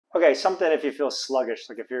Okay, something if you feel sluggish,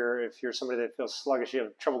 like if you're somebody that feels sluggish, you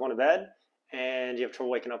have trouble going to bed and you have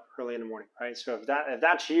trouble waking up early in the morning, right? So if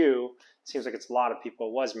that's you, it seems like it's a lot of people.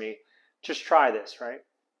 It was me. Just try this, right?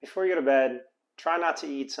 Before you go to bed, try not to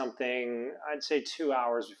eat something. I'd say 2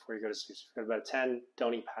 hours before you go to sleep. So if you go to bed at 10,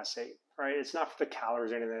 don't eat past 8, right? It's not for the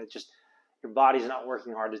calories or anything. It's just your body's not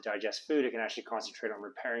working hard to digest food. It can actually concentrate on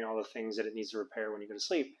repairing all the things that it needs to repair when you go to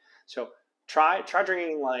sleep. So try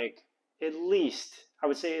drinking like at least, I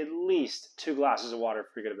would say at least 2 glasses of water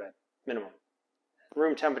before you go to bed, minimum.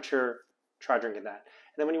 Room temperature, try drinking that.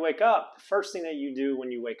 And then when you wake up, the first thing that you do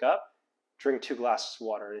when you wake up, drink 2 glasses of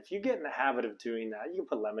water. And if you get in the habit of doing that, you can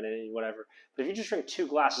put lemon in it, whatever. But if you just drink 2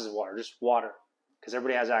 glasses of water, just water, because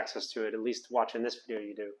everybody has access to it, at least watching this video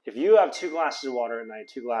you do. If you have 2 glasses of water at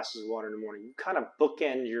night, 2 glasses of water in the morning, you kind of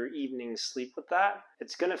bookend your evening sleep with that.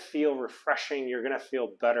 It's going to feel refreshing, you're going to feel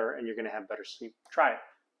better, and you're going to have better sleep. Try it.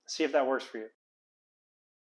 See if that works for you.